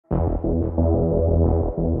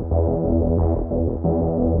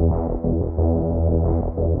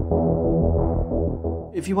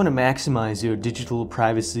If you want to maximize your digital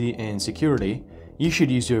privacy and security, you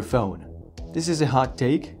should use your phone. This is a hot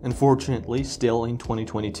take, unfortunately still in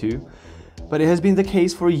 2022, but it has been the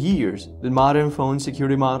case for years that modern phone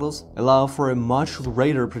security models allow for a much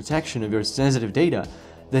greater protection of your sensitive data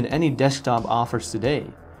than any desktop offers today.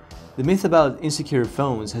 The myth about insecure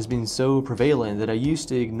phones has been so prevalent that I used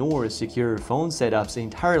to ignore secure phone setups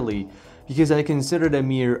entirely because I considered a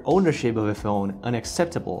mere ownership of a phone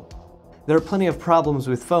unacceptable. There are plenty of problems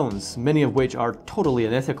with phones, many of which are totally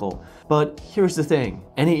unethical. But here's the thing,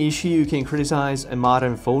 any issue you can criticize a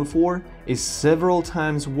modern phone for is several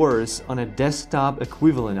times worse on a desktop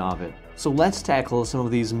equivalent of it. So let's tackle some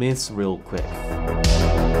of these myths real quick.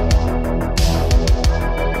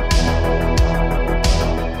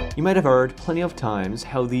 You might have heard plenty of times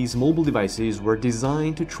how these mobile devices were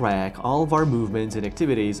designed to track all of our movements and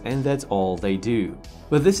activities, and that's all they do.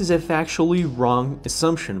 But this is a factually wrong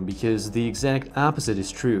assumption because the exact opposite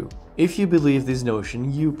is true. If you believe this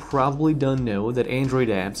notion, you probably don't know that Android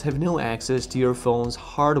apps have no access to your phone's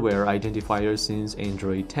hardware identifier since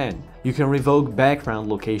Android 10. You can revoke background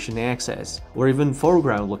location access, or even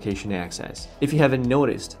foreground location access. If you haven't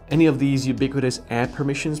noticed, any of these ubiquitous app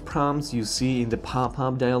permissions prompts you see in the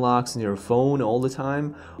pop-up dialogues in your phone all the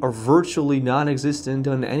time are virtually non-existent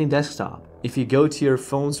on any desktop. If you go to your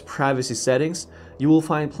phone's privacy settings, you will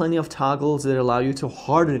find plenty of toggles that allow you to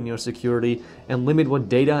harden your security and limit what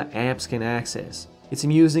data apps can access. It's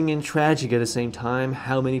amusing and tragic at the same time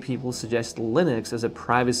how many people suggest Linux as a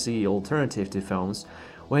privacy alternative to phones,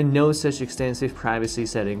 when no such extensive privacy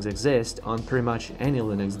settings exist on pretty much any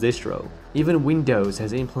Linux distro. Even Windows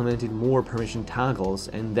has implemented more permission toggles,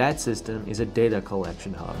 and that system is a data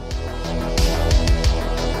collection hub.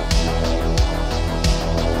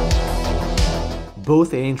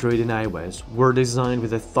 Both Android and iOS were designed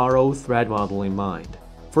with a thorough threat model in mind.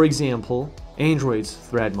 For example, Android's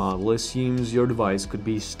threat model assumes your device could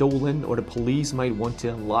be stolen or the police might want to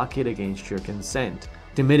unlock it against your consent.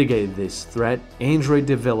 To mitigate this threat, Android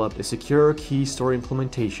developed a secure key store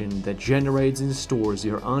implementation that generates and stores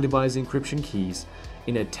your on-device encryption keys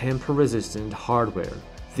in a tamper-resistant hardware.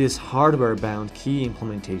 This hardware-bound key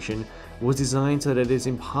implementation was designed so that it is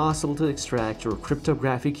impossible to extract your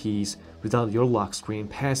cryptographic keys without your lock screen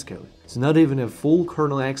passcode. So not even a full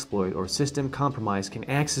kernel exploit or system compromise can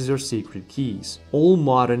access your secret keys. All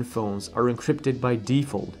modern phones are encrypted by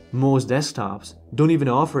default. Most desktops don't even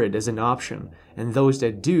offer it as an option, and those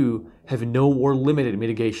that do have no or limited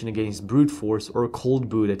mitigation against brute force or cold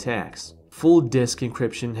boot attacks. Full disk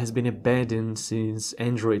encryption has been abandoned since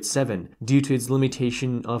Android 7 due to its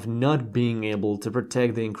limitation of not being able to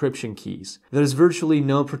protect the encryption keys. There is virtually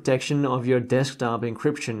no protection of your desktop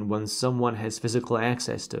encryption when someone has physical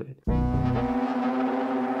access to it.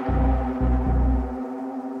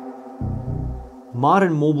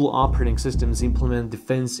 Modern mobile operating systems implement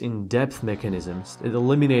defense-in-depth mechanisms that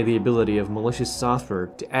eliminate the ability of malicious software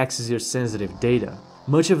to access your sensitive data.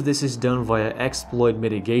 Much of this is done via exploit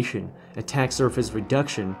mitigation, attack surface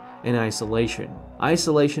reduction, and isolation.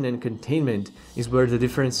 Isolation and containment is where the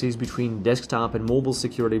differences between desktop and mobile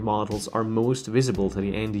security models are most visible to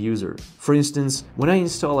the end user. For instance, when I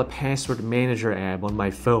install a password manager app on my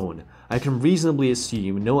phone, I can reasonably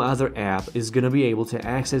assume no other app is going to be able to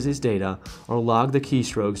access its data or log the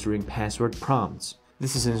keystrokes during password prompts.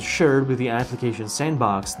 This is ensured with the application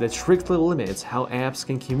sandbox that strictly limits how apps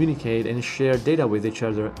can communicate and share data with each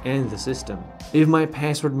other and the system. If my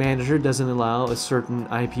password manager doesn't allow a certain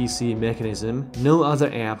IPC mechanism, no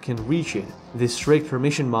other app can reach it. This strict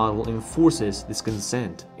permission model enforces this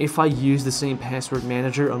consent. If I use the same password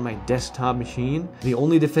manager on my desktop machine, the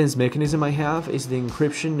only defense mechanism I have is the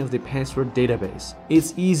encryption of the password database.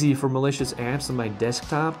 It's easy for malicious apps on my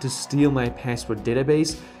desktop to steal my password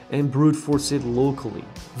database and brute force it locally.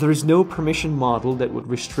 There is no permission model that would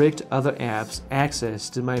restrict other apps' access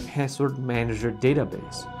to my password manager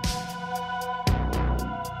database.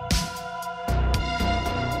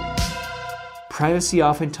 Privacy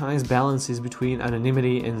oftentimes balances between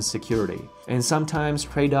anonymity and security, and sometimes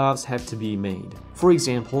trade-offs have to be made. For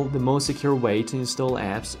example, the most secure way to install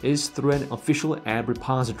apps is through an official app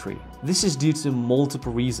repository. This is due to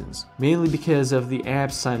multiple reasons, mainly because of the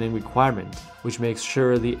app sign-in requirement, which makes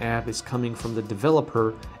sure the app is coming from the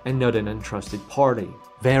developer and not an untrusted party.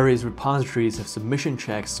 Various repositories have submission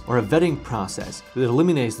checks or a vetting process that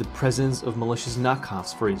eliminates the presence of malicious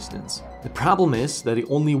knockoffs, for instance. The problem is that the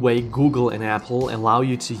only way Google and Apple allow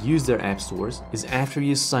you to use their app stores is after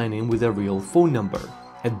you sign in with a real phone number.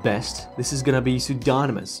 At best, this is gonna be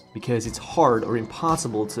pseudonymous because it's hard or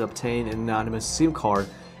impossible to obtain an anonymous SIM card,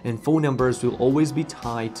 and phone numbers will always be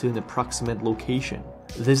tied to an approximate location.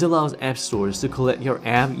 This allows app stores to collect your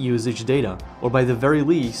app usage data, or by the very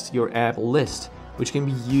least, your app list, which can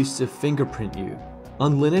be used to fingerprint you.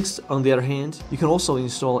 On Linux, on the other hand, you can also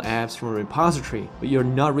install apps from a repository, but you're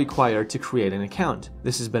not required to create an account.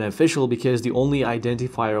 This is beneficial because the only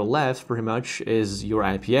identifier left pretty much is your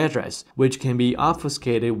IP address, which can be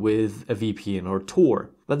obfuscated with a VPN or Tor.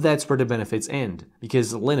 But that's where the benefits end,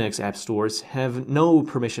 because Linux app stores have no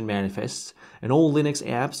permission manifests, and all Linux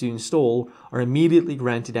apps you install are immediately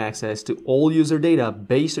granted access to all user data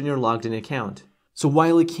based on your logged-in account. So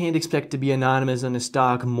while you can't expect to be anonymous on a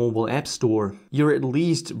stock mobile app store, you're at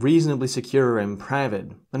least reasonably secure and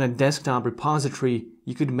private. On a desktop repository,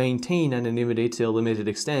 you could maintain anonymity to a limited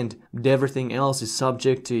extent, but everything else is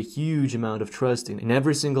subject to a huge amount of trust in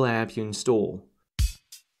every single app you install.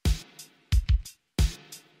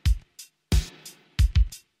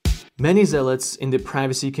 Many zealots in the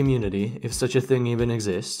privacy community, if such a thing even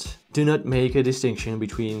exists, do not make a distinction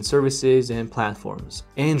between services and platforms.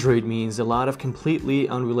 Android means a lot of completely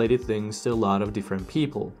unrelated things to a lot of different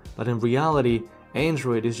people, but in reality,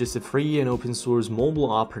 Android is just a free and open source mobile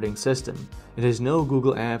operating system. It has no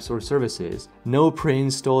Google apps or services, no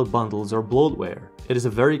pre-installed bundles or bloatware. It is a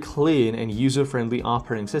very clean and user-friendly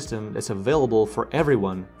operating system that's available for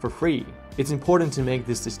everyone for free. It's important to make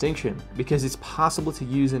this distinction because it's possible to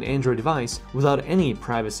use an Android device without any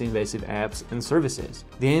privacy-invasive apps and services.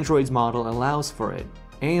 The Android's model allows for it.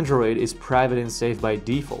 Android is private and safe by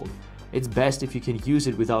default. It's best if you can use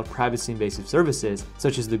it without privacy-invasive services,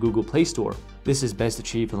 such as the Google Play Store. This is best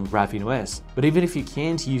achieved on Graphene OS. But even if you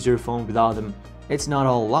can't use your phone without them, it's not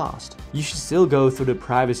all lost. You should still go through the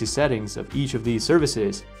privacy settings of each of these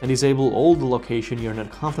services and disable all the location you're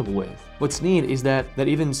not comfortable with. What's neat is that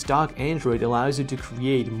even stock Android allows you to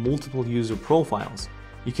create multiple user profiles.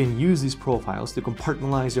 You can use these profiles to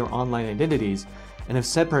compartmentalize your online identities and have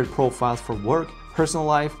separate profiles for work, personal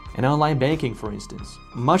life, and online banking, for instance.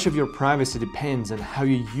 Much of your privacy depends on how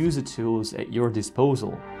you use the tools at your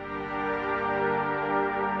disposal.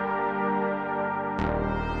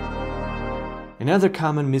 Another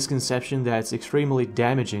common misconception that's extremely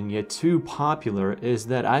damaging yet too popular is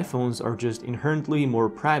that iPhones are just inherently more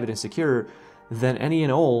private and secure than any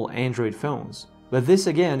and all Android phones. But this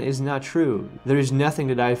again is not true. There is nothing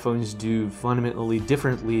that iPhones do fundamentally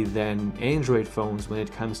differently than Android phones when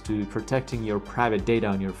it comes to protecting your private data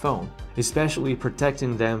on your phone, especially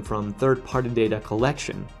protecting them from third-party data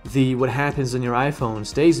collection. The "what happens on your iPhone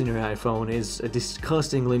stays on your iPhone" is a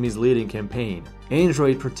disgustingly misleading campaign.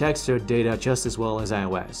 Android protects their data just as well as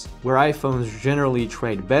iOS, where iPhones generally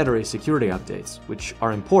trade battery security updates, which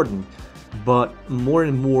are important, but more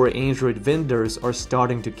and more Android vendors are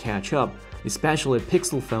starting to catch up, especially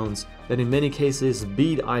Pixel phones that in many cases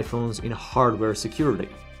beat iPhones in hardware security.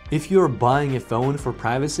 If you're buying a phone for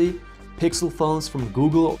privacy, Pixel phones from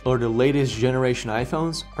Google or the latest generation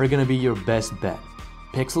iPhones are gonna be your best bet.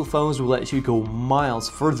 Pixel phones will let you go miles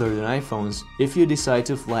further than iPhones if you decide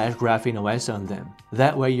to flash Graphene OS on them.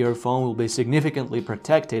 That way your phone will be significantly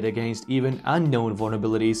protected against even unknown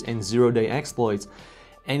vulnerabilities and zero-day exploits,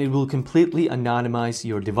 and it will completely anonymize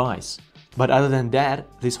your device. But other than that,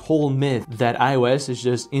 this whole myth that iOS is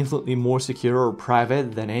just infinitely more secure or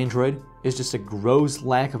private than Android is just a gross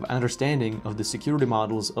lack of understanding of the security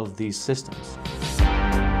models of these systems.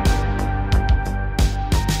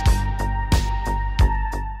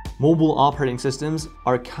 Mobile operating systems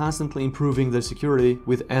are constantly improving their security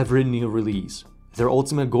with every new release. Their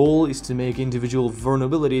ultimate goal is to make individual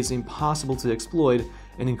vulnerabilities impossible to exploit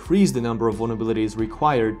and increase the number of vulnerabilities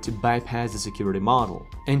required to bypass the security model.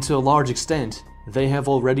 And to a large extent, they have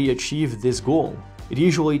already achieved this goal. It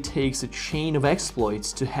usually takes a chain of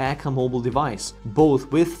exploits to hack a mobile device,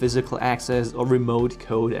 both with physical access or remote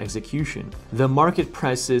code execution. The market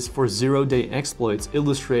prices for zero-day exploits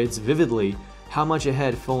illustrates vividly how much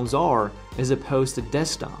ahead phones are as opposed to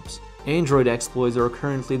desktops. Android exploits are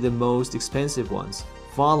currently the most expensive ones,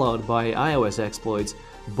 followed by iOS exploits,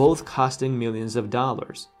 both costing millions of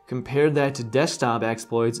dollars. Compare that to desktop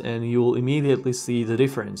exploits and you'll immediately see the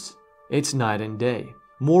difference. It's night and day.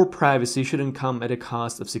 More privacy shouldn't come at a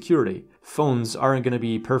cost of security. Phones aren't going to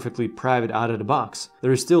be perfectly private out of the box.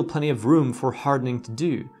 There is still plenty of room for hardening to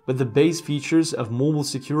do, but the base features of mobile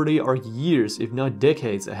security are years, if not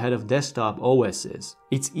decades, ahead of desktop OSs.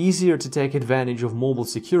 It's easier to take advantage of mobile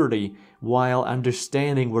security while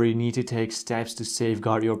understanding where you need to take steps to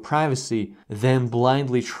safeguard your privacy than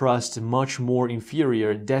blindly trust much more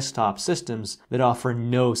inferior desktop systems that offer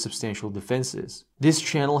no substantial defenses. This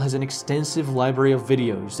channel has an extensive library of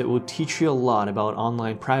videos that will teach you a lot about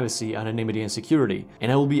online privacy on anonymity and security,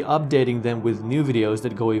 and I will be updating them with new videos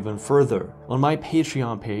that go even further. On my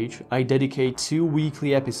Patreon page, I dedicate 2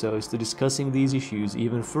 weekly episodes to discussing these issues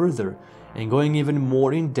even further and going even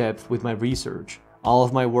more in depth with my research. All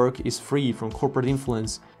of my work is free from corporate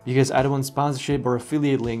influence because I don't want sponsorship or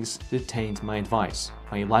affiliate links to taint my advice.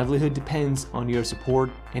 My livelihood depends on your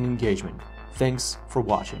support and engagement. Thanks for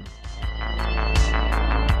watching.